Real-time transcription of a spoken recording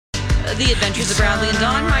The Adventures of Bradley and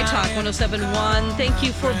Dawn, My Talk 107.1. Thank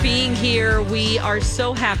you for being here. We are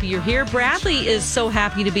so happy you're here. Bradley is so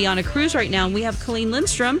happy to be on a cruise right now. And we have Colleen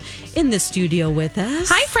Lindstrom in the studio with us.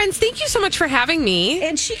 Hi, friends. Thank you so much for having me.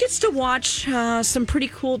 And she gets to watch some pretty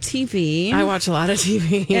cool TV. I watch a lot of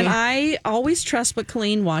TV. And I always trust what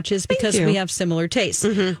Colleen watches because we have similar tastes.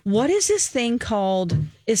 Mm-hmm. What is this thing called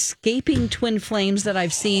Escaping Twin Flames that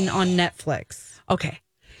I've seen on Netflix? Okay.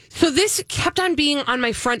 So this kept on being on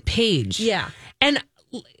my front page. Yeah. And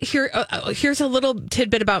here's a little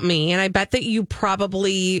tidbit about me, and I bet that you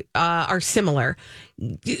probably are similar.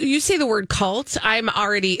 You say the word cult,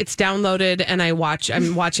 it's downloaded, and I'm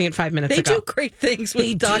watching it 5 minutes ago. They do great things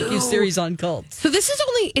with docuseries on cults. So this is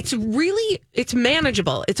it's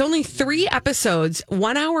manageable. It's only 3 episodes,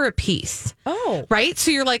 1 hour apiece. Oh. Right?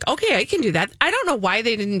 So you're like, okay, I can do that. I don't know why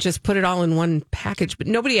they didn't just put it all in one package, but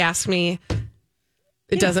nobody asked me.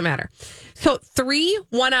 It doesn't matter. So 3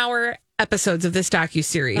 1-hour episodes of this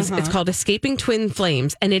docuseries. It's called Escaping Twin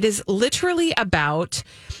Flames. And it is literally about,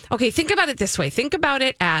 think about it this way. Think about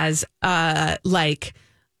it as like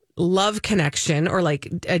Love Connection or like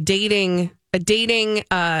a dating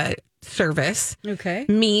service. Okay.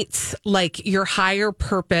 Meets like your higher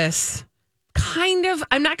purpose, kind of,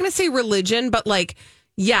 I'm not going to say religion, but like,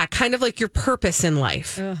 kind of like your purpose in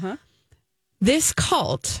life. This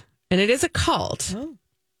cult, and it is a cult,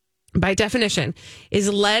 by definition, is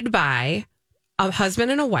led by a husband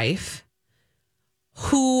and a wife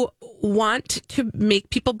who want to make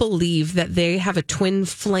people believe that they have a twin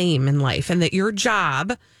flame in life and that your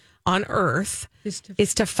job on earth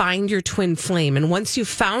is to find your twin flame. And once you've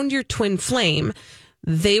found your twin flame,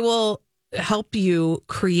 they will help you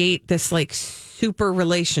create this like super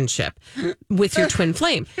relationship with your twin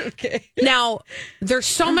flame. Okay. Now, there's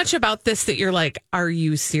so much about this that you're like, are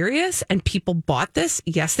you serious? And people bought this?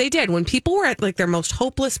 Yes, they did. When people were at like their most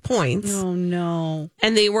hopeless points. Oh no.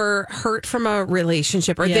 And they were hurt from a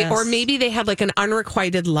relationship or maybe they had like an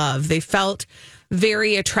unrequited love. They felt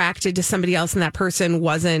very attracted to somebody else and that person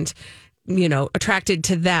wasn't attracted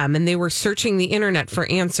to them, and they were searching the internet for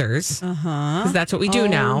answers. Because that's what we do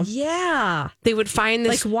now. Yeah. They would find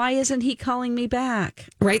this. Like, why isn't he calling me back?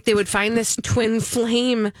 Right. They would find this twin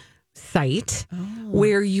flame site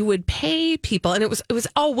where you would pay people. And it was,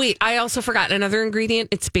 I also forgot another ingredient.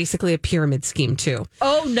 It's basically a pyramid scheme too.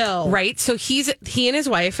 Oh no. Right. So he and his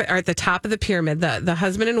wife are at the top of the pyramid, the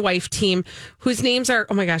husband and wife team, whose names are,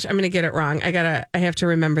 oh my gosh, I'm going to get it wrong. I have to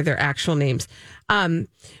remember their actual names.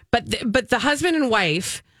 But the husband and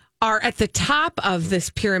wife are at the top of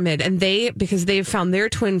this pyramid, and because they've found their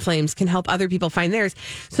twin flames, can help other people find theirs.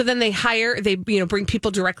 So then they bring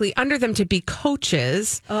people directly under them to be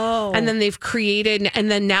coaches. Oh. And then they've created,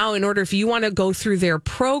 and then now if you want to go through their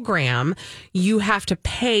program, you have to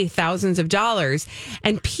pay thousands of dollars.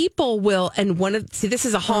 And people will, this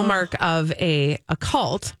is a hallmark of a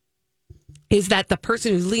cult, is that the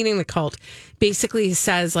person who's leading the cult basically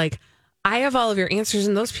says like, I have all of your answers,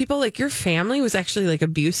 and those people, like your family was actually like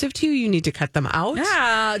abusive to you. You need to cut them out.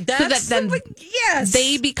 Yeah, that's yes.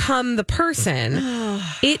 They become the person.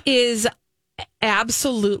 It is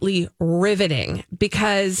absolutely riveting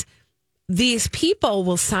because these people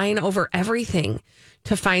will sign over everything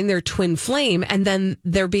to find their twin flame, and then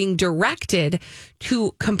they're being directed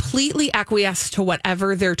to completely acquiesce to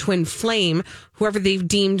whatever their twin flame, whoever they've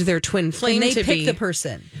deemed their twin flame to be. And they pick the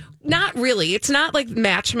person. Not really. It's not like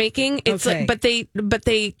matchmaking. It's like, but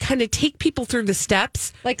they kind of take people through the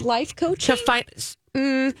steps, like life coaching. To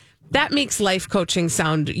find that makes life coaching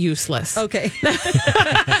sound useless. Okay,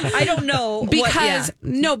 I don't know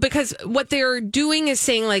because what they're doing is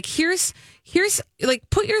saying like here's like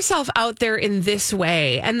put yourself out there in this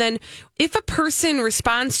way, and then if a person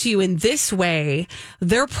responds to you in this way,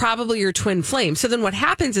 they're probably your twin flame. So then what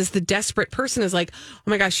happens is the desperate person is like,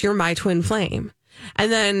 oh my gosh, you're my twin flame.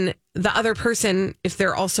 And then the other person, if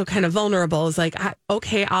they're also kind of vulnerable, is like,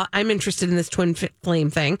 okay, I'm interested in this twin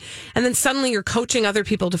flame thing. And then suddenly you're coaching other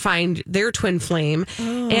people to find their twin flame.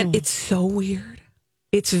 Oh. And it's so weird.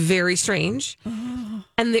 It's very strange. Oh.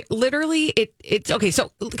 And it's okay.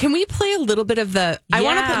 So can we play a little bit of the, I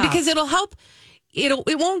want to play because it'll help.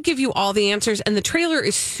 It won't give you all the answers, and the trailer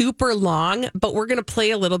is super long, but we're going to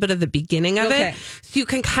play a little bit of the beginning of it. So you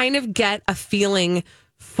can kind of get a feeling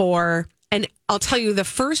for. And I'll tell you, the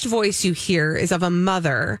first voice you hear is of a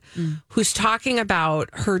mother who's talking about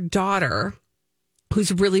her daughter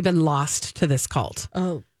who's really been lost to this cult.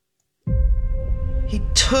 Oh. He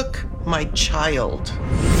took my child.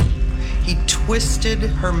 He twisted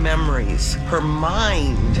her memories, her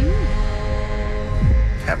mind.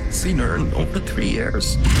 Haven't seen her in over 3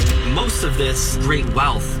 years. Most of this great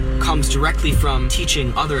wealth comes directly from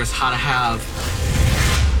teaching others how to have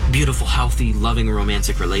beautiful, healthy, loving,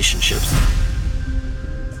 romantic relationships.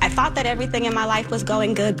 I thought that everything in my life was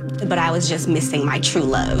going good, but I was just missing my true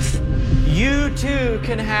love. You too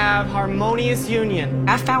can have harmonious union.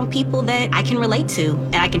 I found people that I can relate to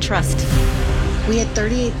and I can trust. We had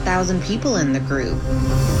 38,000 people in the group.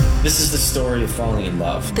 This is the story of falling in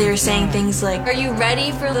love. They were saying things like, are you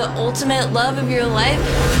ready for the ultimate love of your life?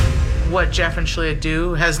 What Jeff and Shalia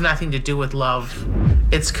do has nothing to do with love.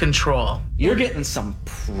 It's control. You're getting some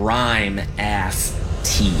prime ass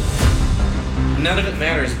tea. None of it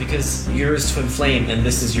matters because you're his twin flame and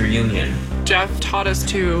this is your union. Jeff taught us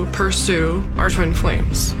to pursue our twin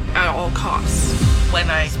flames at all costs. When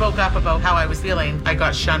I spoke up about how I was feeling, I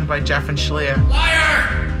got shunned by Jeff and Shalia.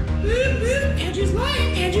 Liar! Andrew's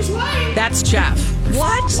lying. Andrew's lying. That's Jeff.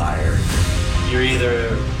 What? Liar. You're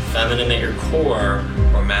either feminine at your core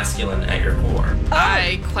or masculine at your core.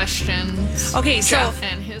 I question. Okay, so Jeff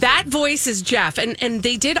and his that voice is Jeff, and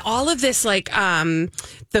they did all of this like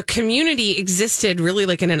the community existed really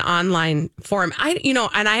like in an online forum.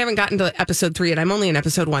 And I haven't gotten to episode 3 yet. I'm only in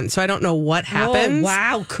episode 1, so I don't know what happens. Oh,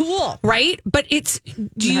 wow, cool. Right? But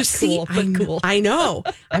do you see? Cool, but cool. I know.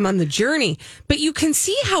 I'm on the journey. But you can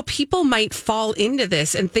see how people might fall into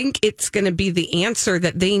this and think it's going to be the answer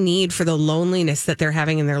that they need for the loneliness that they're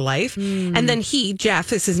having in their life. And then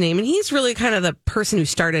Jeff is his name, and he's really kind of the person who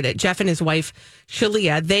started it. Jeff and his wife,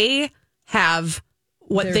 Shalia, they have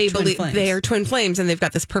what They're they twin believe flames. they are twin flames, and they've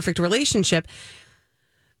got this perfect relationship.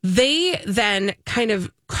 They then kind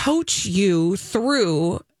of coach you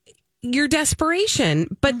through your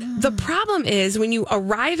desperation. But the problem is when you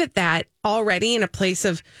arrive at that already in a place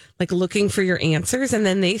of like looking for your answers and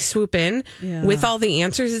then they swoop in with all the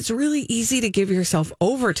answers, it's really easy to give yourself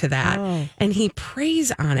over to that. And he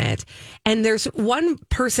preys on it. And there's one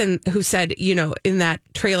person who said, in that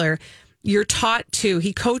trailer, you're taught to,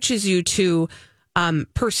 he coaches you to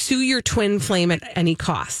pursue your twin flame at any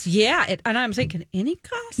cost. Yeah. And I'm thinking, any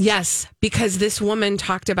cost? Yes, because this woman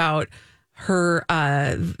talked about her,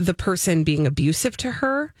 the person being abusive to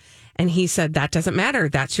her. And he said, that doesn't matter.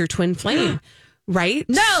 That's your twin flame. Right?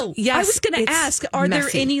 No. Yes. I was going to ask, are there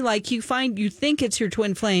messy. any, like you think it's your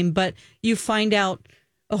twin flame, but you find out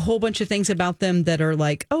a whole bunch of things about them that are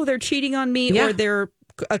like, oh, they're cheating on me or they're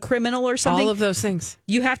a criminal or something? All of those things.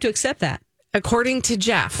 You have to accept that. According to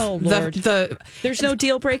Jeff. Oh, Lord. There's no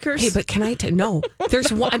deal breakers? Hey, but can I no.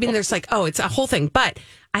 There's one, there's like, it's a whole thing. But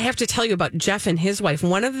I have to tell you about Jeff and his wife.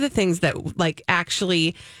 One of the things that like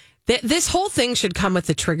actually this whole thing should come with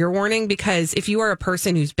a trigger warning, because if you are a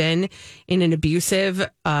person who's been in an abusive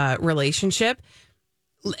relationship,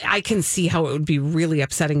 I can see how it would be really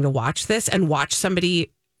upsetting to watch this and watch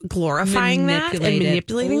somebody glorifying that and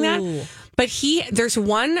manipulating that. But there's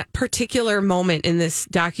one particular moment in this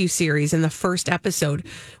docuseries in the first episode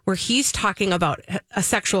where he's talking about a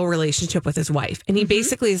sexual relationship with his wife. And he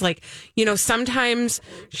basically is like, sometimes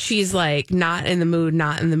she's like not in the mood,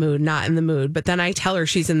 not in the mood, not in the mood. But then I tell her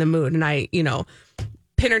she's in the mood and I,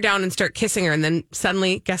 pin her down and start kissing her. And then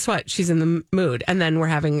suddenly, guess what? She's in the mood. And then we're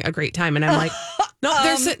having a great time. And I'm like,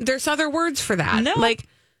 no, there's other words for that. No. Like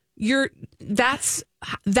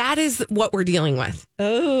that is what we're dealing with.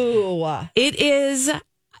 Oh, it is.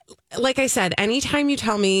 Like I said, anytime you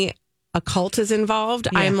tell me a cult is involved,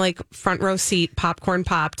 I'm like front row seat, popcorn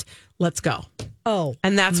popped. Let's go. Oh,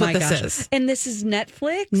 and that's what this gosh. is. And this is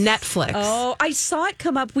Netflix? Netflix. Oh, I saw it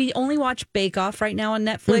come up. We only watch Bake Off right now on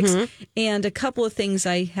Netflix. And a couple of things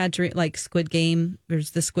I had to, like Squid Game.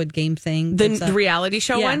 There's the Squid Game thing. The reality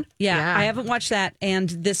show one? Yeah, I haven't watched that. And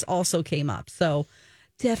this also came up. So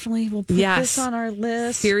definitely we'll put this on our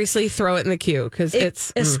list. Seriously, throw it in the queue because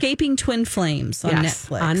it's Escaping Twin Flames on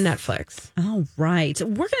Netflix. On Netflix. All right.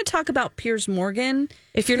 We're going to talk about Piers Morgan.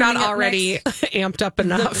 If you're not already amped up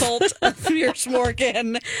enough. The cult of Piers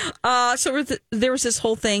Morgan. So there was this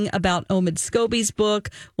whole thing about Omid Scobie's book.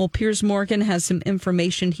 Well, Piers Morgan has some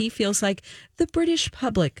information he feels like the British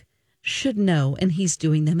public should know, and he's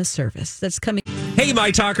doing them a service. That's coming. Hey, my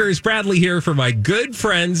talkers, Bradley here for my good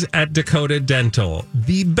friends at Dakota Dental,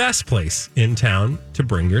 the best place in town to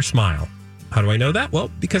bring your smile. How do I know that? Well,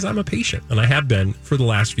 because I'm a patient, and I have been for the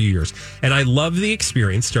last few years. And I love the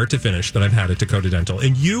experience, start to finish, that I've had at Dakota Dental.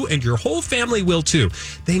 And you and your whole family will too.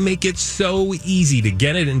 They make it so easy to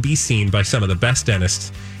get it and be seen by some of the best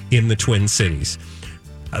dentists in the Twin Cities.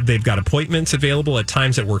 They've got appointments available at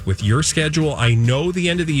times that work with your schedule. I know the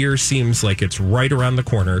end of the year seems like it's right around the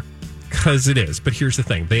corner, because it is. But here's the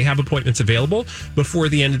thing. They have appointments available before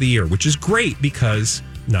the end of the year, which is great because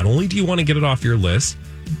not only do you want to get it off your list,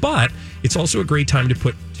 but it's also a great time to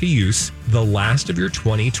put to use the last of your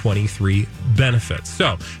 2023 benefits.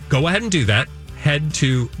 So go ahead and do that. Head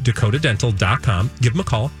to dakotadental.com, give them a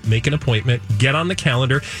call, make an appointment, get on the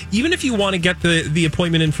calendar. Even if you want to get the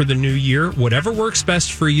appointment in for the new year, whatever works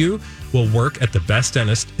best for you will work at the best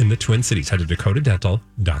dentist in the Twin Cities. Head to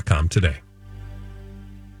dakotadental.com today.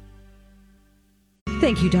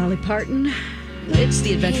 Thank you, Dolly Parton. It's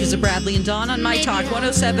the Adventures of Bradley and Dawn on My Talk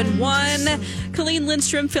 107.1. Colleen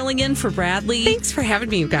Lindstrom filling in for Bradley. Thanks for having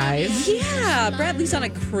me, you guys. Yeah, Bradley's on a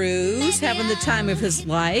cruise, having the time of his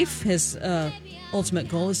life. His ultimate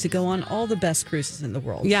goal is to go on all the best cruises in the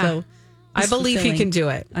world. Yeah, so I believe he can do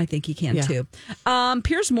it. I think he can too.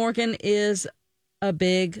 Piers Morgan is a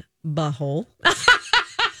big butthole.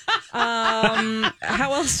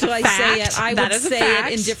 How else do I say it? I would say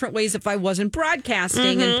it in different ways if I wasn't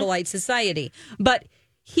broadcasting in polite society. But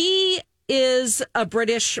he is a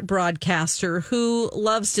British broadcaster who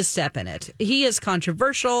loves to step in it. He is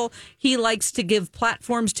controversial. He likes to give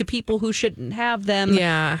platforms to people who shouldn't have them.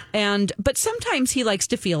 Yeah. But sometimes he likes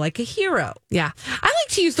to feel like a hero. Yeah. I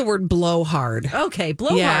like to use the word blowhard. Okay,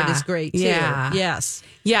 blowhard is great too. Yeah. Yes.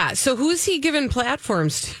 Yeah. So who's he giving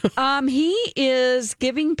platforms to? He is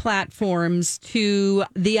giving platforms to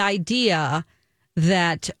the idea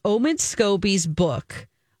that Omid Scobie's book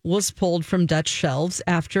was pulled from Dutch shelves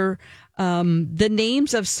after the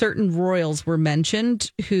names of certain royals were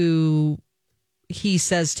mentioned who he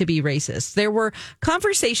says to be racist. There were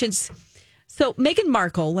conversations. So Meghan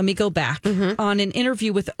Markle, let me go back, on an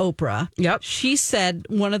interview with Oprah. Yep. She said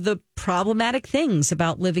one of the problematic things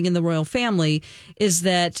about living in the royal family is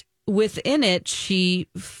that within it, she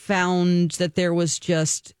found that there was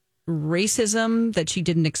just racism that she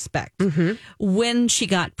didn't expect. When she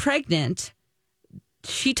got pregnant,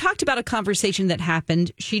 she talked about a conversation that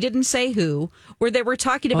happened. She didn't say who, where they were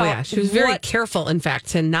talking about. She was very careful, in fact,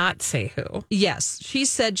 to not say who. Yes. She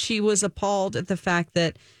said she was appalled at the fact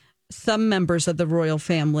that some members of the royal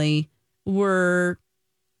family were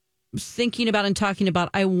thinking about and talking about,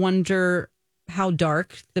 I wonder how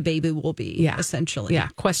dark the baby will be, essentially. Yeah.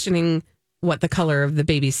 Questioning what the color of the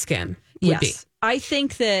baby's skin would be. I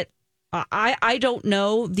think that I don't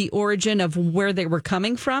know the origin of where they were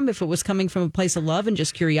coming from, if it was coming from a place of love and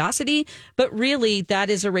just curiosity, but really that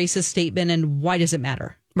is a racist statement, and why does it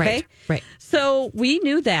matter? Okay? Right. So we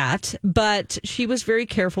knew that, but she was very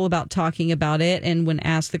careful about talking about it, and when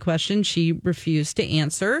asked the question, she refused to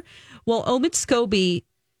answer. Well, Omid Scobie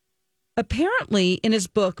apparently in his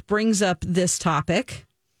book brings up this topic,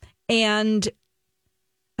 and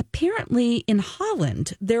apparently in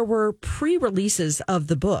Holland, there were pre-releases of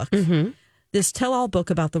the book, this tell-all book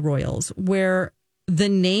about the royals, where the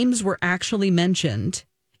names were actually mentioned,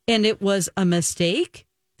 and it was a mistake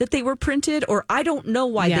that they were printed, or I don't know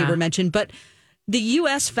why they were mentioned, but the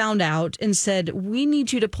U.S. found out and said, we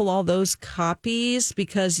need you to pull all those copies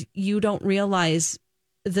because you don't realize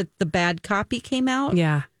that the bad copy came out.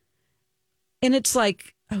 Yeah. And it's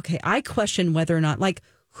like, okay, I question whether or not, like,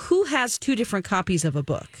 who has two different copies of a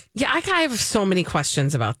book? Yeah, I have so many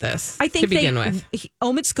questions about this. I think to begin with,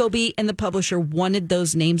 Omid Scobie and the publisher wanted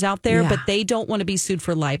those names out there, but they don't want to be sued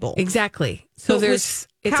for libel. Exactly. So it's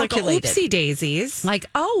like a calculated. oopsie daisies. Like,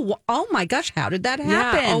 oh my gosh, how did that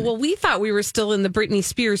happen? Yeah. Oh, well, we thought we were still in the Britney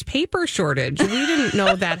Spears paper shortage. We didn't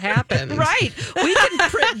know that happened. Right. We can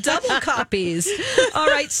print double copies. All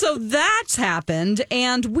right. So that's happened.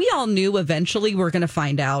 And we all knew eventually we're going to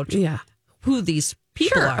find out who these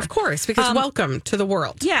people are. Of course, because welcome to the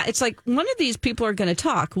world. Yeah. It's like one of these people are going to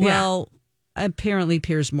talk. Well, apparently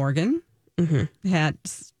Piers Morgan had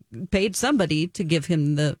paid somebody to give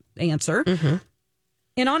him the answer.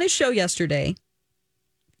 And on his show yesterday,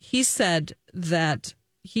 he said that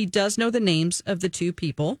he does know the names of the two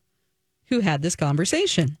people who had this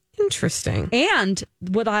conversation. Interesting. And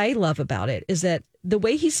what I love about it is that the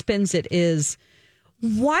way he spins it is,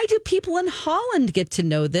 why do people in Holland get to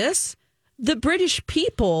know this? The British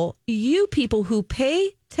people, you people who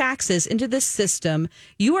pay taxes into this system,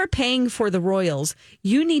 you are paying for the royals.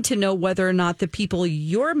 You need to know whether or not the people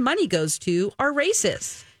your money goes to are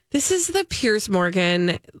racist. This is the Piers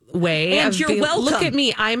Morgan way. And you're welcome. Look at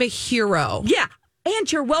me. I'm a hero. Yeah.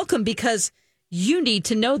 And you're welcome because you need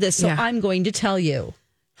to know this. So I'm going to tell you,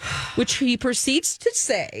 which he proceeds to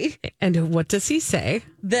say. And what does he say?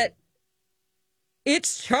 That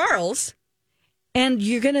it's Charles. And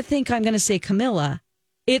you're going to think I'm going to say Camilla.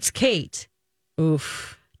 It's Kate.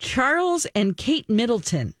 Oof. Charles and Kate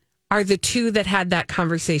Middleton are the two that had that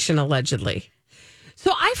conversation allegedly.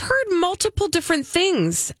 So I've heard multiple different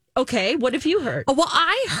things. Okay, what have you heard? Well,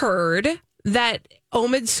 I heard that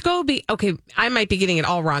Omid Scobie, okay, I might be getting it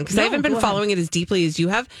all wrong because I haven't been following it as deeply as you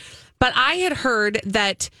have, But I had heard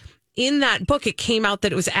that in that book, it came out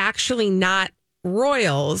that it was actually not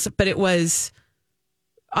royals, but it was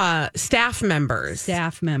staff members.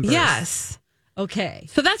 Staff members. Yes. Okay.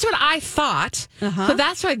 So that's what I thought. So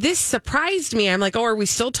that's why this surprised me. I'm like, oh, are we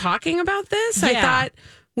still talking about this? Yeah. I thought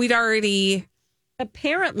we'd already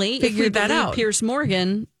apparently figured that out. Piers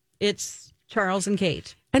Morgan, it's Charles and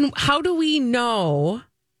Kate. And how do we know?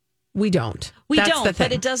 We don't. That's don't,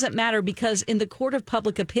 but it doesn't matter because in the court of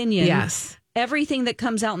public opinion, yes, everything that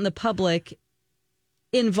comes out in the public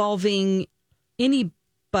involving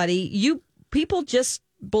anybody, people just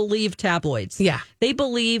believe tabloids. Yeah. They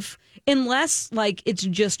believe, unless like it's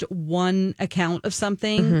just one account of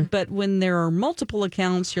something, but when there are multiple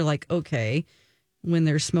accounts, you're like, okay, when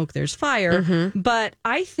there's smoke, there's fire. But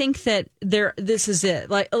I think that this is it.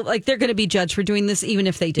 Like they're going to be judged for doing this, even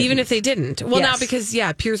if they didn't. Even if they didn't. Well, now because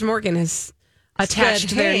Piers Morgan has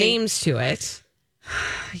attached their names to it.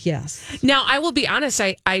 Yes. Now, I will be honest.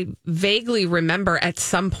 I vaguely remember at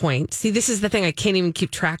some point. See, this is the thing. I can't even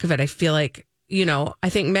keep track of it. I feel like, I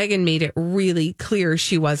think Meghan made it really clear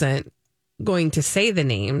she wasn't going to say the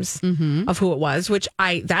names of who it was, which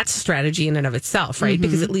that's a strategy in and of itself, right?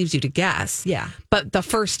 Because it leaves you to guess. Yeah. But the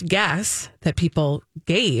first guess that people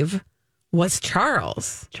gave was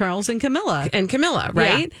Charles and Camilla.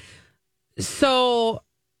 Right? Yeah. So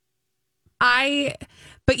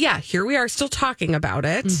but yeah, here we are still talking about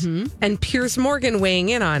it. And Piers Morgan weighing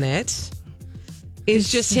in on it is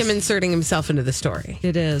just him inserting himself into the story.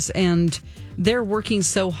 It is. And they're working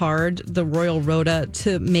so hard, the Royal Rota,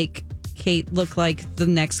 to make Kate look like the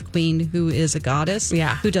next queen who is a goddess,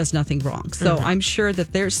 who does nothing wrong. So I'm sure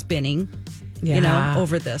that they're spinning,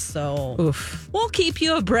 over this. So we'll keep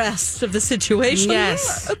you abreast of the situation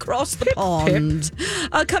across the pond.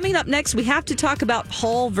 Coming up next, we have to talk about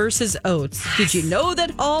Hall versus Oates. Did you know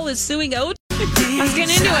that Hall is suing Oates? Let's get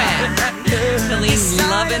into it. Colleen's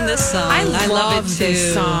loving this song. I love it too.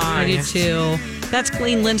 This song. I do too. That's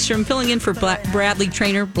Colleen Lindstrom filling in for Bradley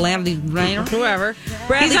Trainer, whoever.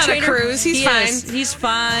 Bradley He's Trainer, on a cruise. He's fine. He's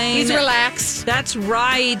fine. He's relaxed. That's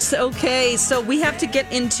right. Okay, so we have to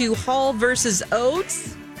get into Hall versus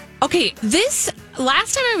Oates. Okay, this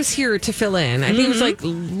last time I was here to fill in, I think it was like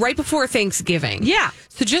right before Thanksgiving. Yeah.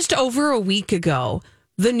 So just over a week ago,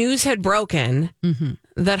 the news had broken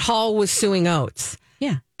that Hall was suing Oates.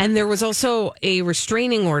 Yeah. And there was also a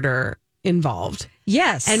restraining order involved.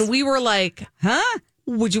 Yes. And we were like, huh?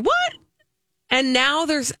 Would you what? And now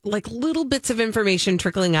there's like little bits of information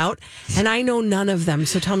trickling out, and I know none of them.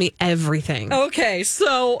 So tell me everything. Okay.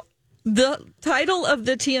 So the title of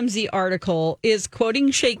the TMZ article is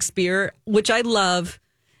quoting Shakespeare, which I love.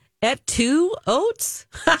 Et tu, Oates?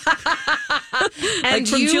 And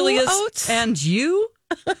from you, Julius Oates? And you?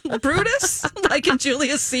 Brutus, like in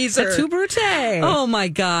Julius Caesar. Tu Brute. Oh my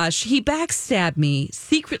gosh. He backstabbed me,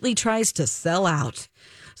 secretly tries to sell out.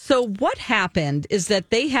 So what happened is that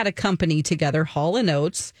they had a company together, Hall and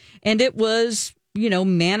Oates, and it was,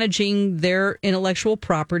 managing their intellectual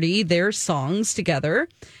property, their songs together.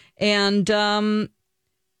 And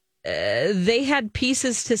they had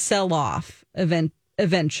pieces to sell off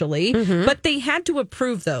eventually, but they had to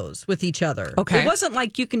approve those with each other. Okay. It wasn't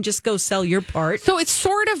like you can just go sell your part. So it's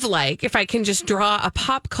sort of like, if I can just draw a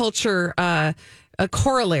pop culture a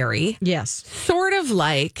corollary. Yes. Sort of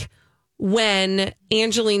like when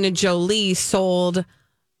Angelina Jolie sold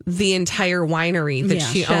the entire winery that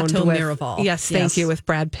she Chateau owned with Miraval. Yes, thank you, with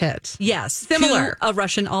Brad Pitt. Yes. Similar. To a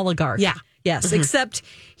Russian oligarch. Yeah. Yes, except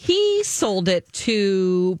he sold it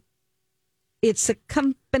to... It's a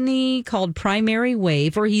company called Primary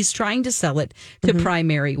Wave, or he's trying to sell it to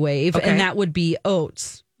Primary Wave, and that would be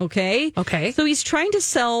Oates. Okay? Okay. So he's trying to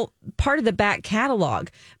sell part of the back catalog.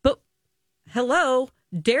 But, hello,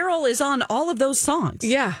 Daryl is on all of those songs.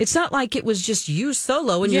 Yeah. It's not like it was just you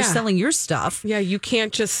solo and you're selling your stuff. Yeah, you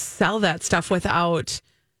can't just sell that stuff without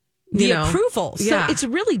the approval. So Yeah. it's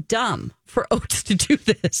really dumb for Oates to do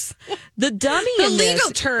this. The dummy The in this,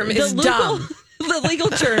 legal term is dumb. The legal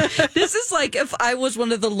term. This is like if I was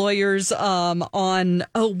one of the lawyers on,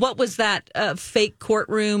 what was that fake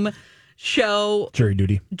courtroom show? Jury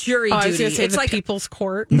Duty. Jury I was Duty. going to say It's the like People's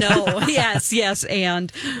Court. No, yes,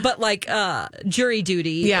 but like Jury Duty,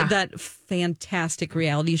 Yeah. that fantastic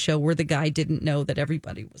reality show where the guy didn't know that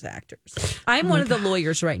everybody was actors. I'm one of the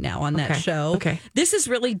lawyers right now on that show. Okay. This is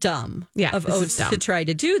really dumb of this is Oates dumb. to try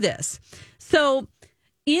to do this. So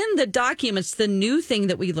in the documents, the new thing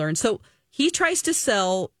that we learned, so he tries to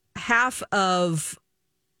sell half of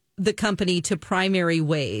the company to Primary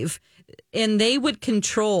Wave, and they would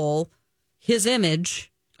control his image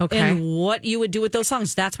and what you would do with those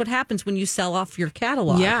songs. That's what happens when you sell off your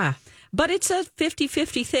catalog. Yeah. but it's a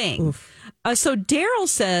 50-50 thing. So Daryl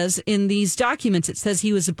says in these documents, it says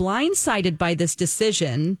he was blindsided by this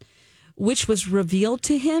decision, which was revealed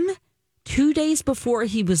to him 2 days before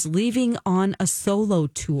he was leaving on a solo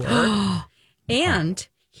tour. And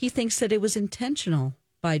he thinks that it was intentional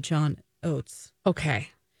by John Oates. Okay.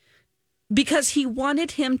 Because he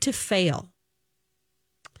wanted him to fail.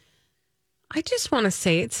 I just want to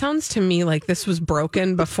say, it sounds to me like this was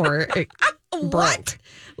broken before it broke.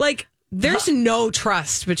 Like, there's no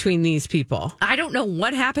trust between these people. I don't know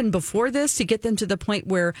what happened before this to get them to the point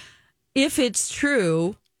where, if it's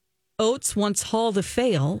true, Oates wants Hall to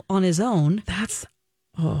fail on his own.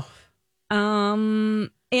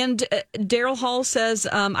 And Daryl Hall says,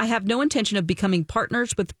 I have no intention of becoming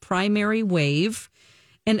partners with Primary Wave,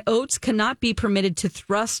 and Oates cannot be permitted to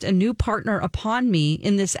thrust a new partner upon me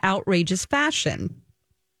in this outrageous fashion.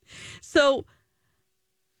 So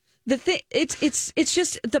the thing, it's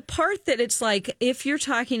just the part that it's like, if you're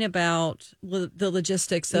talking about the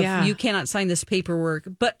logistics of you cannot sign this paperwork,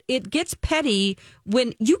 but it gets petty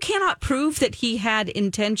when you cannot prove that he had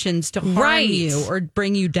intentions to harm you or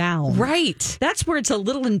bring you down. Right. That's where it's a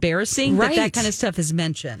little embarrassing that kind of stuff is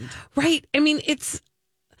mentioned. Right. I mean, it's,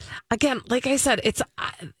 again, like I said, it's,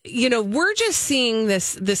 we're just seeing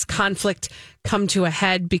this conflict come to a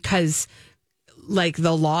head because, like,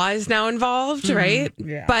 the law is now involved, right?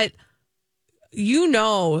 Yeah. But,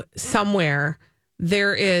 somewhere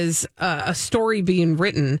there is a story being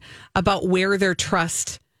written about where their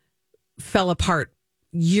trust fell apart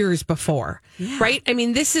years before, right? I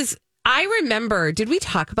mean, I remember, did we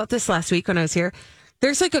talk about this last week when I was here?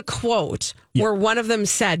 There's like a quote where one of them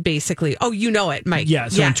said basically, "Oh, you know it, Mike." Yeah.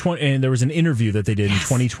 So and there was an interview that they did in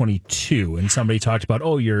 2022, and somebody talked about,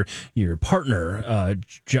 your partner,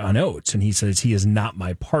 John Oates, and he says he is not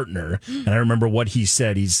my partner. And I remember what he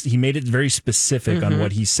said. He made it very specific on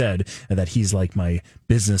what he said, and that he's like my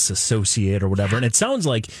business associate or whatever. And it sounds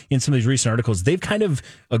like in some of these recent articles, they've kind of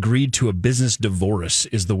agreed to a business divorce,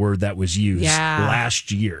 is the word that was used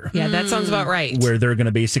last year. Yeah, that sounds about right. Where they're going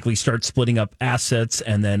to basically start splitting up assets,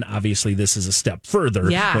 and then obviously this is a step further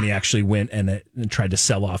when he actually went and tried to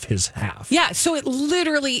sell off his half. Yeah, so it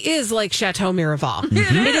literally is like Chateau Miraval.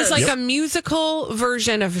 It is like a musical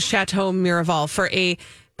version of Chateau Miraval for a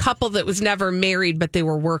couple that was never married, but they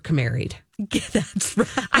were work married. Yeah, that's right.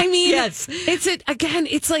 I mean,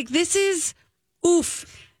 it's like, this is,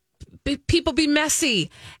 people be messy,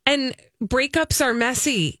 and breakups are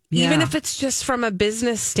messy, even if it's just from a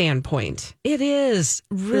business standpoint. It is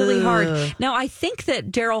really hard. Now, I think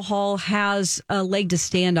that Daryl Hall has a leg to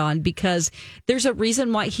stand on, because there's a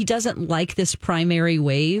reason why he doesn't like this Primary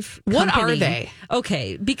Wave company. What are they?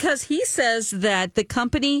 Okay, because he says that the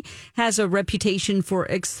company has a reputation for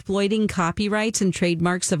exploiting copyrights and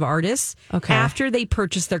trademarks of artists after they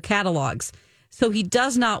purchase their catalogs. So he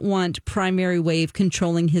does not want Primary Wave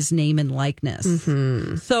controlling his name and likeness.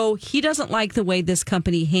 Mm-hmm. So he doesn't like the way this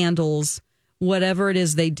company handles whatever it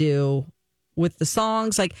is they do with the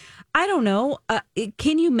songs. Like, I don't know.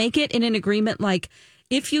 Can you make it in an agreement? Like,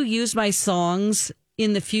 if you use my songs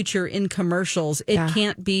in the future in commercials, it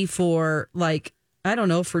can't be for, like, I don't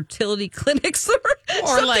know, fertility clinics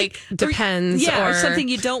or like depends. Or something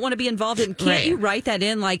you don't want to be involved in. Can't you write that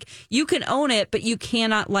in? Like, you can own it, but you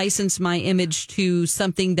cannot license my image to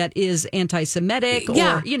something that is anti-Semitic or,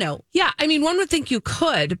 Yeah, I mean, one would think you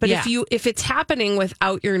could, but if it's happening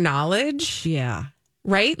without your knowledge,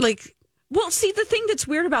 right? Like, well, see, the thing that's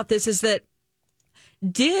weird about this is that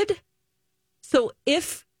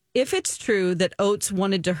if it's true that Oates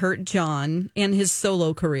wanted to hurt John and his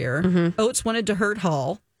solo career, Oates wanted to hurt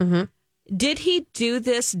Hall, did he do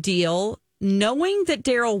this deal knowing that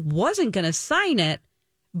Daryl wasn't going to sign it,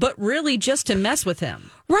 but really just to mess with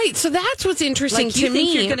him? Right. So that's what's interesting like, to you me.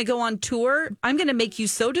 Think you're going to go on tour? I'm going to make you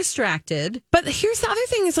so distracted. But here's the other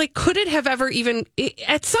thing is, like, could it have ever even,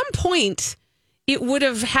 at some point, it would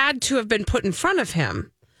have had to have been put in front of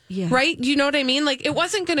him. Yeah. Right? You know what I mean? Like, it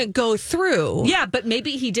wasn't going to go through. Yeah, but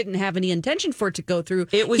maybe he didn't have any intention for it to go through.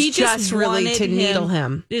 It was just really to needle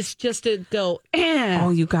him. It's just to go, Oh,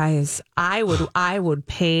 you guys, I would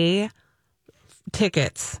pay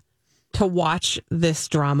tickets to watch this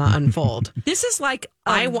drama unfold. This is like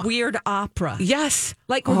a weird opera. Yes.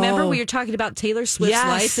 Like, remember we were talking about Taylor Swift's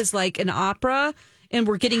life is like an opera? And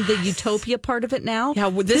we're getting the utopia part of it now. Yeah,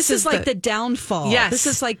 well, this is like the downfall. Yes. This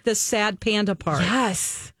is like the sad panda part.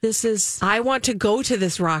 Yes. This is... I want to go to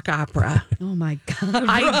this rock opera. Oh, my God.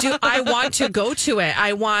 I do. I want to go to it.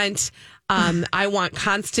 I want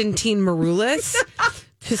Konstantin Maroulis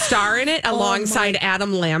to star in it alongside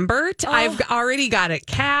Adam Lambert. I've already got it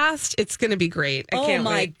cast. It's going to be great. I can't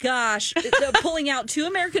wait. Gosh. Pulling out 2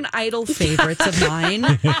 American Idol favorites of mine.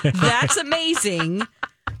 That's amazing.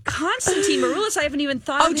 Constantine Maroulis, I haven't even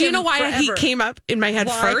thought of him. Do you know why forever. he came up in my head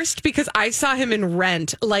first? Because I saw him in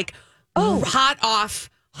Rent, like hot off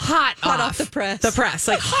the press. The press,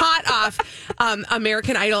 like hot off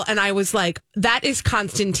American Idol. And I was like, that is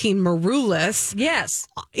Constantine Maroulis. Yes.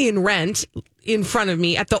 In Rent in front of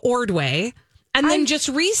me at the Ordway. And then just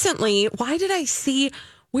recently,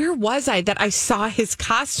 where was I that I saw his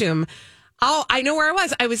costume? Oh, I know where I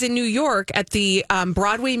was. I was in New York at the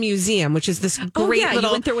Broadway Museum, which is this great little.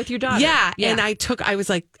 You went there with your daughter. Yeah, and I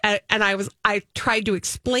tried to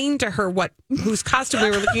explain to her whose costume we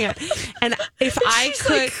were looking at, and if I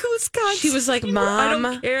could, like, whose costume? She was like, "Mom, I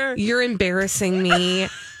don't care. You're embarrassing me.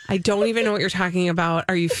 I don't even know what you're talking about.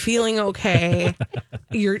 Are you feeling okay?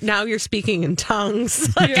 You're speaking in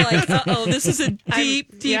tongues." You're like, this is a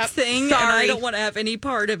deep thing, sorry. and I don't want to have any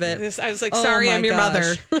part of it. I was like, sorry, I'm your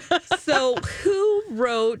mother. So who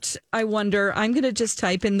wrote, I wonder, I'm going to just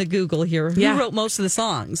type in the Google here. Who wrote most of the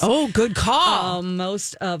songs? Oh, good call.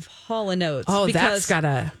 Most of Hall & Oates. Oh, that's got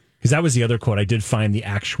to... Because that was the other quote. I did find the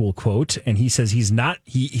actual quote, and he says he's not.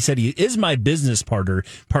 He said he is my business partner.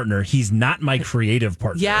 He's not my creative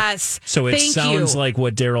partner. Yes. So it sounds like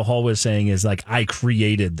what Daryl Hall was saying is like, I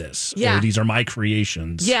created this. Yeah. Or these are my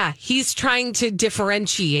creations. Yeah. He's trying to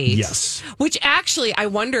differentiate. Yes. Which actually, I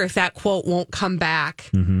wonder if that quote won't come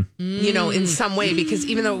back. In some way, because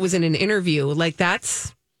even though it was in an interview, like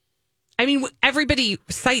everybody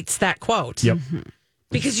cites that quote. Yep.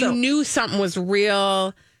 Because you knew something was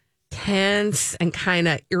real tense and kind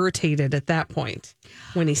of irritated at that point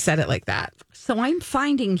when he said it like that. So I'm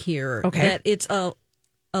finding here that it's a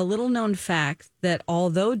little known fact that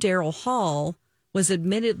although Daryl Hall was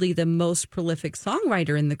admittedly the most prolific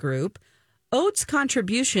songwriter in the group, Oates'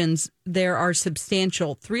 contributions there are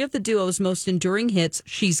substantial. 3 of the duo's most enduring hits,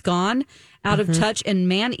 She's Gone, Out of Touch, and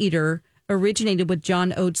Man Eater, originated with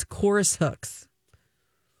John Oates' chorus hooks.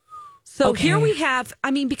 So here we have,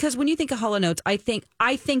 because when you think of Hall & Oates, I think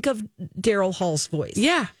of Daryl Hall's voice.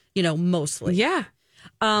 Yeah. Mostly. Yeah.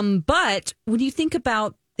 But when you think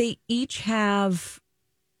about, they each have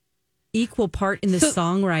equal part in the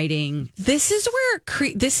songwriting. This is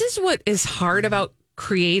what is hard about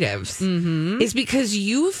creatives is because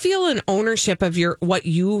you feel an ownership of what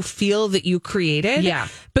you feel that you created. Yeah.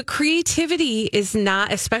 But creativity is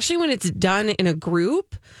not, especially when it's done in a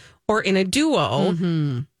group or in a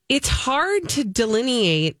duo. It's hard to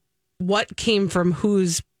delineate what came from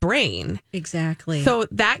whose brain. Exactly. So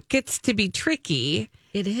that gets to be tricky.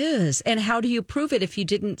 It is. And how do you prove it if you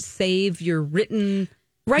didn't save your written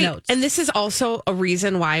notes? And this is also a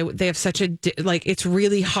reason why they have such it's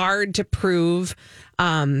really hard to prove.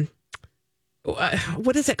 What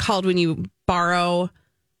is it called when you borrow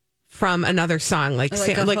from another song,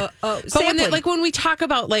 sampling. When we talk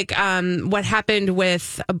about what happened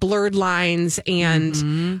with Blurred Lines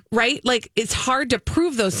and it's hard to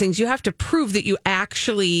prove those things. You have to prove that you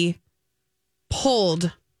actually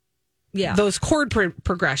pulled those chord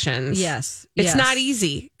progressions. Yes, it's not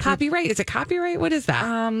easy. Copyright? Is it copyright? What is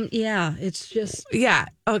that? It's just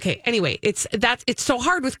okay. Anyway, it's so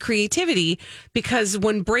hard with creativity because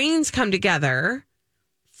when brains come together,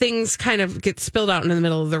 things kind of get spilled out into the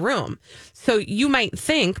middle of the room. So you might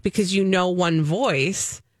think, because you know one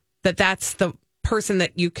voice, that's the person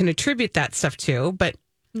that you can attribute that stuff to. But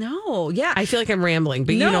no, yeah. I feel like I'm rambling,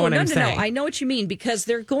 but you know what I'm saying. No, I know what you mean, because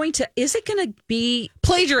they're going to, is it going to be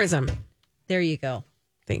plagiarism? There you go.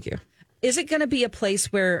 Thank you. Is it going to be a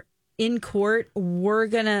place where in court we're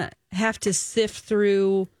going to have to sift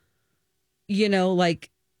through,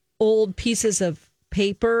 old pieces of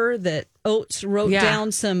paper that Oates wrote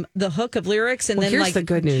down the hook of lyrics and then here's the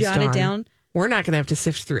good news, jot it down? We're not going to have to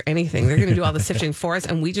sift through anything. They're going to do all the sifting for us,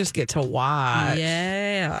 and we just get to watch.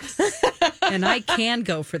 Yeah. And I can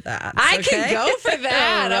go for that. I can go for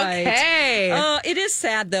that. Right. Okay. It is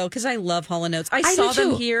sad, though, because I love Hall & Oates. I saw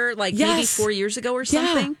them here maybe 4 years ago or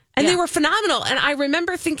something. And they were phenomenal. And I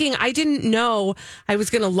remember thinking, I didn't know I was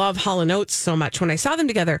going to love Hall & Oates so much when I saw them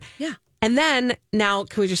together. Yeah. And then, now,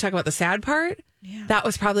 can we just talk about the sad part? Yeah. That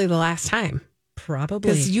was probably the last time. Probably.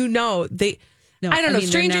 Because they... No, I don't know.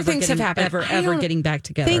 Stranger things have happened. Ever getting back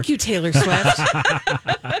together. Thank you, Taylor Swift.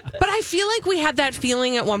 But I feel like we had that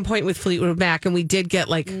feeling at one point with Fleetwood Mac, and we did get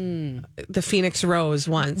the Phoenix Rose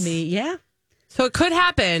once. Yeah. So it could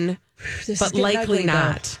happen, but likely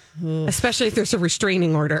not. Especially if there's a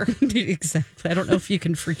restraining order. Exactly. I don't know if you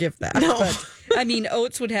can forgive that. No. But,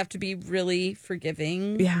 Oates would have to be really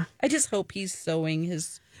forgiving. Yeah. I just hope he's sowing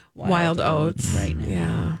his Wild Oats right now.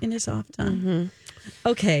 Yeah. In his off time.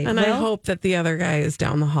 Okay. And I hope that the other guy is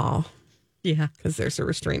down the hall. Yeah. Because there's a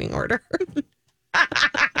restraining order.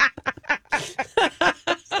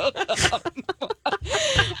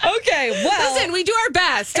 Okay, well. Listen, we do our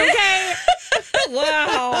best, okay?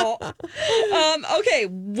 Wow. Okay,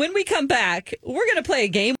 when we come back, we're going to play a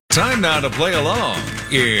game. Time now to play along.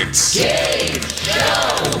 It's Game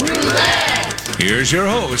Show Roulette. Here's your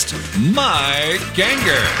host, Mike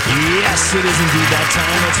Ganger. Yes, it is indeed that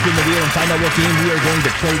time. Let's spin the wheel and find out what game we are going to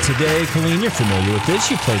play today. Colleen, you're familiar with this.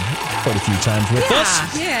 You played quite a few times with us.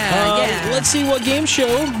 Yeah. Let's see what game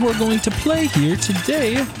show we're going to play here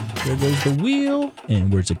today. There goes the wheel.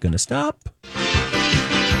 And where's it going to stop?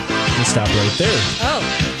 It'll stop right there. Oh.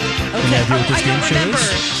 Okay. Any idea what this I game don't show remember.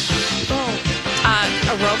 is?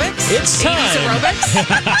 Aerobics? It's time. 80s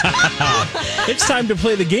aerobics? It's time to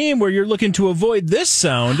play the game where you're looking to avoid this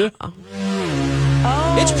sound.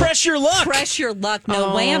 It's Press Your Luck. Press Your Luck. No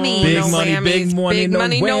whammies. Big no money, whammies. big money, Big no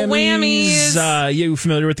money, no whammies. You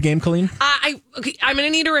familiar with the game, Colleen? I'm going to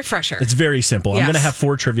need a refresher. It's very simple. I'm Yes. going to have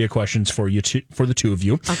 4 trivia questions for you, for the two of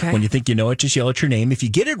you. Okay. When you think you know it, just yell out your name. If you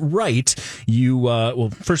get it right, you well,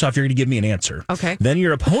 first off, you're going to give me an answer. Okay. Then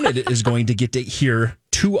your opponent is going to get to hear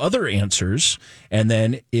 2 other answers, and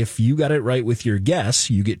then if you got it right with your guess,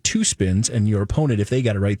 you get 2 spins, and your opponent, if they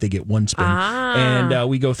got it right, they get 1 spin. And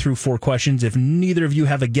we go through 4 questions. If neither of you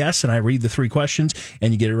have a guess, and I read the 3 questions,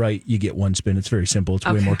 and you get it right, you get 1 spin. It's very simple. It's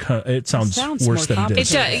way more. It sounds worse than it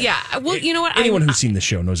is. Yeah. Well, you know what? Anyone who's seen the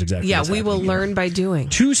show knows exactly. Yeah, what's we will happening here. learn by doing.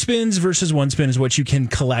 2 spins versus 1 spin is what you can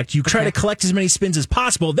collect. You try to collect as many spins as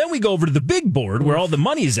possible. Then we go over to the big board where all the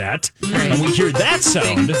money's at, and we hear that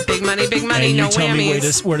sound. Big money, and no you tell me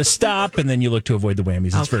whammies. where to stop, and then you look to avoid the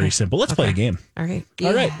whammies. It's very simple. Let's play a game. All right.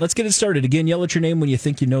 All right, let's get it started. Again, yell out your name when you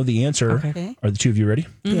think you know the answer. Okay. Are the 2 of you ready?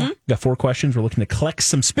 Yeah. Got 4 questions. We're looking to collect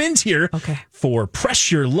some spins here for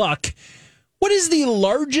Press Your Luck. What is the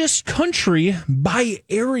largest country by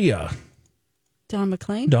area? Don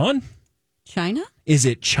McLean? Dawn? China? Is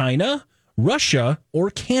it China, Russia, or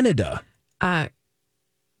Canada?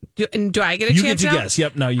 Do I get a You chance get to now? guess.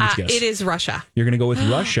 Yep, now you get to guess. It is Russia. You're going to go with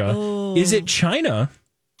Russia. Is it China?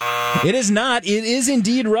 It is not. It is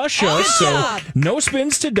indeed Russia. So no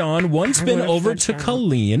spins to Dawn, 1 spin over to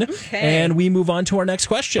Colleen. And we move on to our next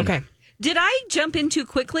question. Okay. Did I jump in too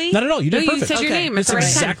quickly? Not at all. You did No, perfect. you said your name. That's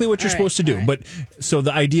exactly what you're supposed to do. But so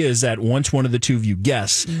the idea is that once one of the 2 of you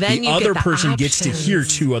guess, Then the you other get the person gets to options. hear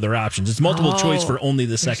 2 other options. It's multiple choice for only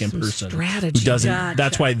the second person strategy. who doesn't. Gotcha.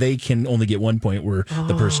 That's why they can only get 1 point, where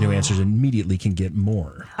the person who answers immediately can get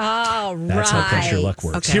more. Oh, right. That's how Press Your Luck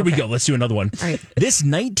works. Okay, Here we okay. go. Let's do another one. All right. This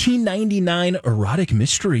 1999 erotic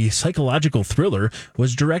mystery psychological thriller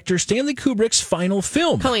was director Stanley Kubrick's final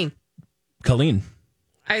film. Colleen.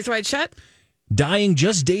 Eyes wide shut. Dying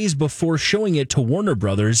just days before showing it to Warner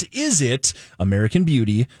Brothers. Is it American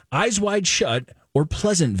Beauty, Eyes Wide Shut, or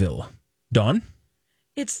Pleasantville? Dawn?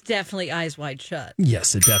 It's definitely Eyes Wide Shut.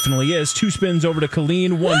 Yes, it definitely is. 2 spins over to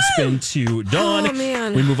Colleen, 1 spin to Dawn. Oh,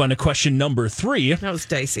 man. We move on to question number 3. That was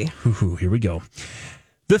dicey. Here we go.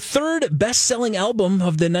 The 3rd best-selling album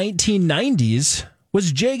of the 1990s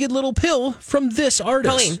was Jagged Little Pill from this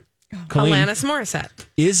artist. Colleen. Alanis Morissette.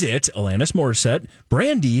 Is it Alanis Morissette,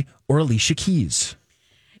 Brandy, or Alicia Keys?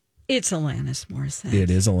 It's Alanis Morissette. It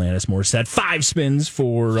is Alanis Morissette. 5 spins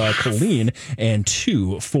for Colleen and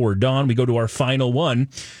 2 for Dawn. We go to our final one.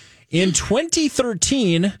 In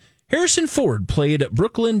 2013, Harrison Ford played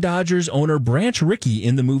Brooklyn Dodgers owner Branch Rickey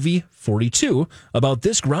in the movie 42 about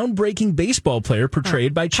this groundbreaking baseball player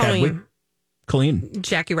portrayed by Chadwick. Colleen.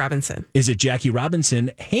 Jackie Robinson. Is it Jackie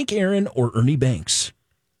Robinson, Hank Aaron, or Ernie Banks?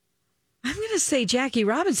 I'm going to say Jackie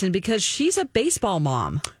Robinson because she's a baseball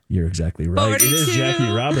mom. You're exactly right. 42. It is Jackie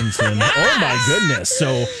Robinson. Oh, my goodness.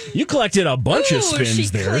 So you collected a bunch of spins she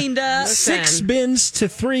there. cleaned up. 6 spins to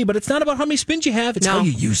 3, but it's not about how many spins you have. It's how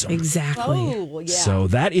you use them. Exactly. Oh, yeah. So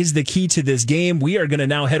that is the key to this game. We are going to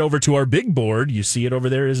now head over to our big board. You see it over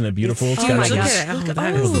there, isn't it beautiful? It's got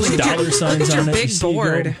all those dollar signs on it. Big You see it go?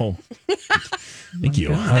 board. Oh. Thank you.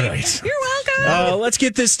 All right. You're welcome. Let's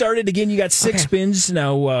get this started. Again, you got 6 spins.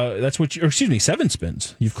 Now, that's what you, or excuse me, 7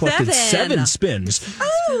 spins. You've collected 7 spins.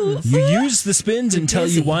 Oh, You use the spins until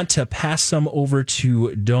you want to pass some over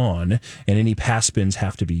to Dawn, and any pass spins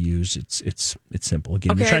have to be used. It's simple.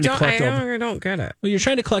 Again, you're trying to collect I don't get it. well, you're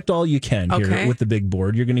trying to collect all you can here with the big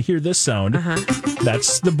board. You're going to hear this sound.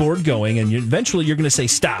 That's the board going, and eventually you're going to say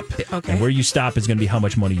stop. Okay. And where you stop is going to be how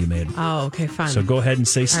much money you made. Oh, okay, fine. So go ahead and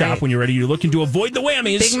say stop right. when you're ready. You're looking to avoid the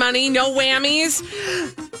whammies. Big money, no whammies.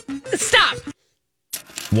 Stop.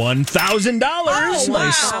 $1,000. Oh, wow.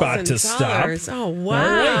 Nice spot to stop. Oh, wow. All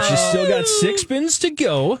right, you still got 6 spins to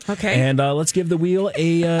go. Okay. And let's give the wheel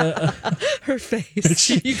a... Her face.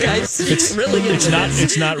 You guys it's really it's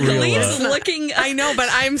not real. Colleen's looking. I know, but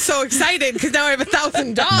I'm so excited because now I have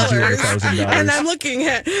 $1,000. $1,000. And I'm looking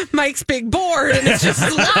at Mike's big board, and it's just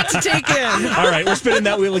a lot to take in. All right, we're spinning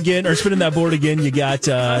that wheel again, or spinning that board again. You got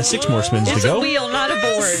 6 more spins to It's go. a wheel, not a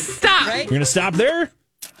board. Stop. Right? You're going to stop there.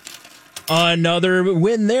 Another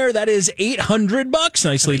win there. That is $800.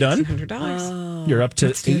 Nicely done. $800. You're up to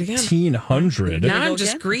Let's do it again. $1,800. Now I'm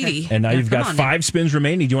just greedy. And now Yeah, you've got come on 5 spins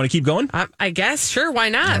remaining. Do you want to keep going? I guess. Sure. Why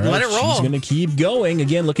not? All right, Let it roll. She's going to keep going.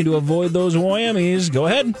 Again, looking to avoid those whammies. Go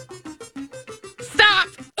ahead. Stop.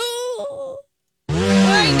 Ooh.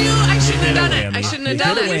 I knew I shouldn't have done it. I shouldn't have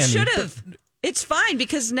done You it. should have. It's fine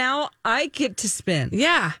because now I get to spin.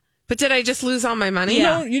 Yeah. But did I just lose all my money?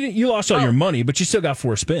 Yeah. No, you lost all your money, but you still got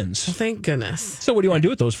 4 spins. Well, thank goodness. So what do you want to do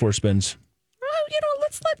with those 4 spins? Well,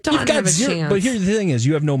 let's let Dawn have a chance. But here's the thing is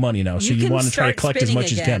you have no money now, so You you can want to try to start collect as spinning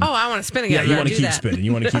much as you again. can. Oh, I want to spin Yeah, again. you want to do keep that. spinning.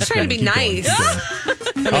 You want to keep I'm trying to spinning. be Keep going, nice.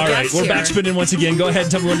 keep going. All right, we're back here. spinning once again. Go ahead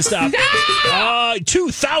and tell me when to stop.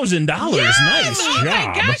 $2,000. Nice Oh job.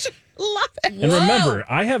 my gosh. Love it. And remember,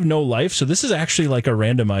 I have no life, so this is actually like a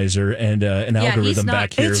randomizer and an algorithm not-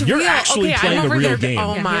 back here. It's You're real. actually Okay, playing I'm a over real there. game.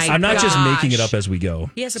 Oh my I'm not just gosh. making it up as we go.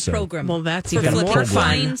 He has a So, program. Well, that's for even more flipping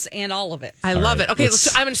fun. coins and all of it. I All love right, it. Okay,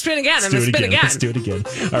 let's- I'm going to spin again. I'm Let's going do to it spin again. again. Let's do it again.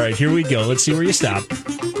 All right, here we go. Let's see where you stop. Stop.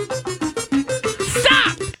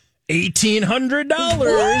 $1,800.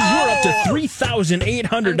 You're up to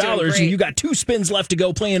 $3,800, and you got 2 spins left to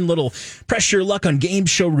go. Playing little press your luck on Game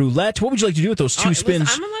Show Roulette. What would you like to do with those 2 spins?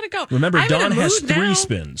 I'm going to let it go. Remember, I'm in Dawn a has mood 3 now.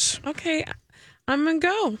 spins. Okay, I'm going to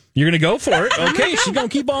go. You're going to go for it. Okay, she's going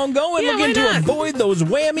to keep on going. Yeah, Looking why to not? avoid those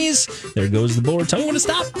whammies. There goes the board. Tell me when to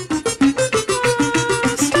stop.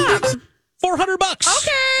 Stop. $400.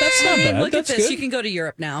 Okay. That's not bad. Look That's at this. good. You can go to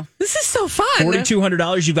Europe now. This is so fun.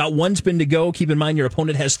 $4,200. You've got 1 spin to go. Keep in mind your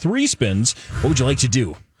opponent has 3 spins. What would you like to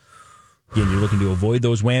do? Again, you're looking to avoid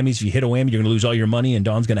those whammies. If you hit a whammy, you're going to lose all your money, and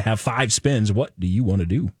Dawn's going to have 5 spins. What do you want to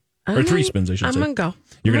do? Or 3 spins, I should I'm say. going to go.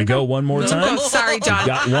 You're going to go one more time? Oh, sorry, Dawn. You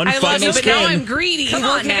got one I love final you, but spin. now I'm greedy. Come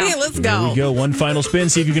on okay, now. let's Here go. we go. One final spin.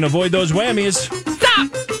 See if you can avoid those whammies.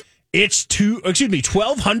 Stop. It's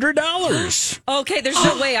 $1,200. Okay, there's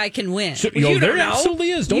no way I can win. So, You there don't know.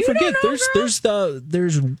 absolutely is. Don't You forget, don't know,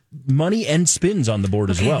 there's money and spins on the board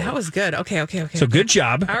as well. That was good. Okay. So good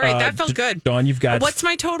job. All right, that felt good. Dawn, you've got What's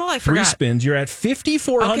my total? I 3 forgot. spins. You're at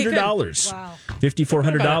 $5,400. Wow.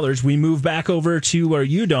 $5,400. We move back over to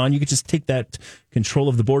you, Dawn. You can just take that control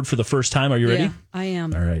of the board for the first time. Are you ready? Yeah, I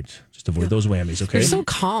am. All right. Just avoid those whammies, okay? You're so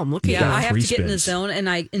calm. Look at Yeah, you. I have 3 to get in the spins. zone, and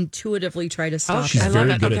I intuitively try to stop. She's I love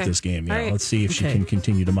very it. good Okay. at this game. Yeah. All right. Let's see if she Okay. can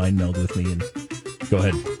continue to mind meld with me. And go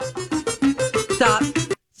ahead. Stop.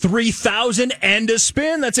 3,000 and a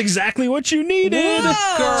spin. That's exactly what you needed.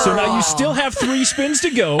 So now you still have 3 spins to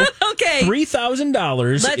go. Okay.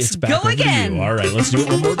 $3,000. Let's It's back go over to again. you. All right, let's do it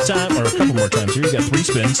one more time, or a couple more times here. You got 3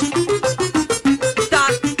 spins.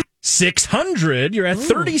 Stop. $600. You're at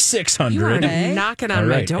 $3,600. You are Okay. knocking All on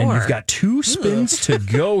my right, door. and you've got 2 spins to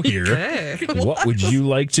go here. Okay. What would you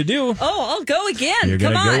like to do? Oh, I'll go again. You're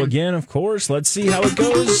Come going to on. go again, of course. Let's see how it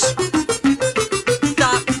goes.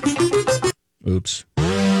 Stop. Oops. You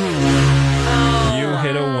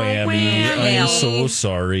hit a whammy. I'm so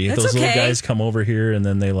sorry. That's Those little okay. guys come over here and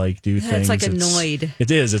then they do It's things. like a Noid.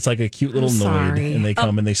 It is. It's like a cute little I'm Noid. sorry. And they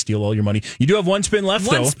come and they steal all your money. You do have 1 spin left,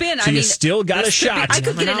 One though. spin. So I you mean, still got a this could be- shot. I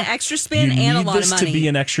could get an extra spin you and a need lot this of money. to be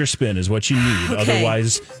an extra spin is what you need. Okay.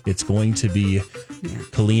 Otherwise, it's going to be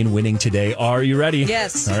Colleen winning today. Are you ready?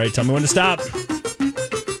 Yes. All right. Tell me when to stop.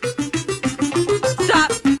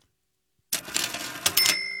 Stop.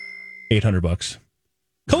 $800.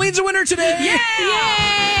 Colleen's a winner today. Yay! Yay!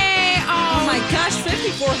 Oh my gosh,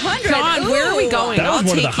 5,400. Dawn, where are we going? That was I'll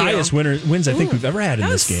one of the take you. highest wins I think we've ever had in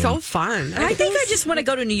That this was game. so fun. I think I just want to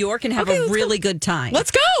go to New York and have a really good time.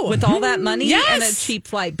 Let's go. With all that money Yes. and a cheap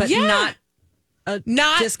flight, but Yeah. not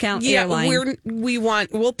Not discount yeah, airline.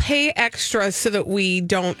 we'll pay extra so that we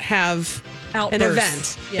don't have Outburst. an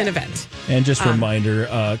event. Yeah. An event. And just a reminder,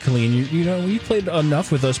 Colleen, you played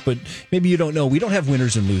enough with us, but maybe you don't know. We don't have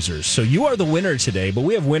winners and losers. So you are the winner today, but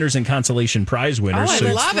we have winners and consolation prize winners. Oh, I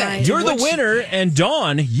so love it. You're the winner, and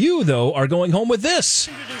Dawn, you, though, are going home with this.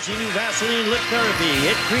 Introducing new Vaseline Lip Therapy.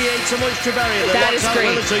 It creates a moisture barrier that That locks is out great.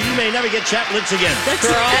 limits so you may never get chapped lips again.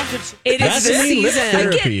 It is the Vaseline lip season. I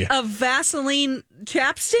therapy. get a Vaseline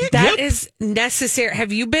chapstick. That is necessary.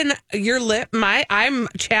 Have you been your lip? I'm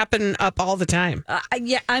chapping up all the time.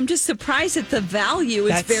 Yeah, I'm just surprised at the value.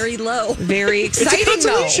 It's That's very low. Very It's a exciting,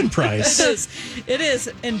 consolation though. prize. It is.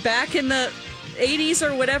 And back in the 80s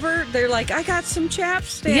or whatever, they're like, I got some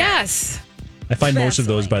chapstick. Yes. I find most of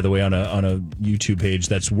those, by the way, on a YouTube page.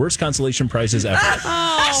 That's worst consolation prizes ever.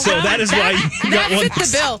 Oh, so that is why you got one. Fit the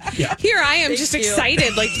bill. Yeah. Here I am, just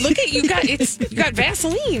excited. Like, look at you got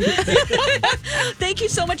Vaseline. Thank you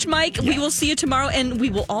so much, Mike. Yeah. We will see you tomorrow, and we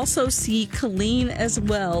will also see Colleen as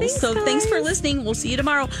well. Thanks for listening. We'll see you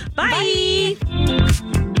tomorrow. Bye.